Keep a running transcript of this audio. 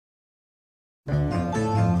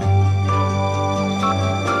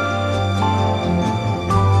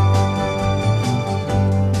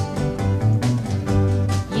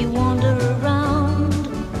You wander around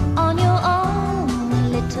on your own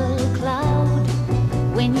little cloud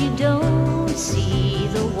when you don't see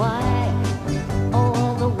the why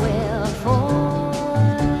or the wherefore.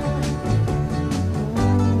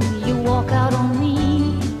 You walk out on me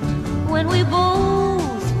when we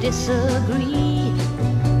both disagree,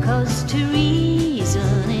 'cause to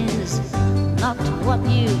reason is not what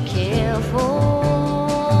you care for.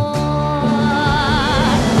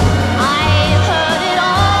 I've heard it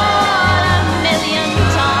all a million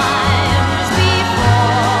times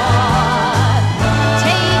before.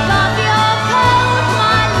 Take off your coat,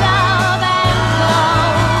 my love, and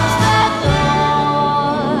close the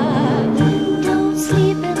door. Don't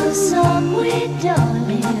sleep in the subway,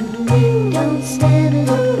 darling. Don't stand in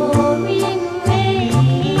the pouring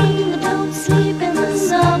rain. Don't sleep in the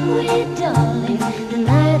subway, darling. The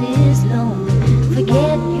night is long.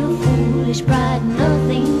 Forget your foolish pride,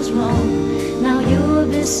 nothing's wrong. Now you're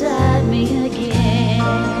beside me again.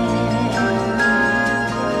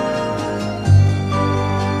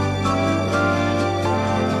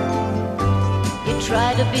 You try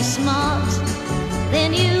to be smart,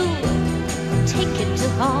 then you take it to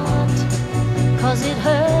heart, 'cause it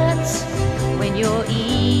hurts when your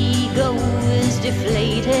ego is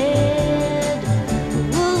deflated.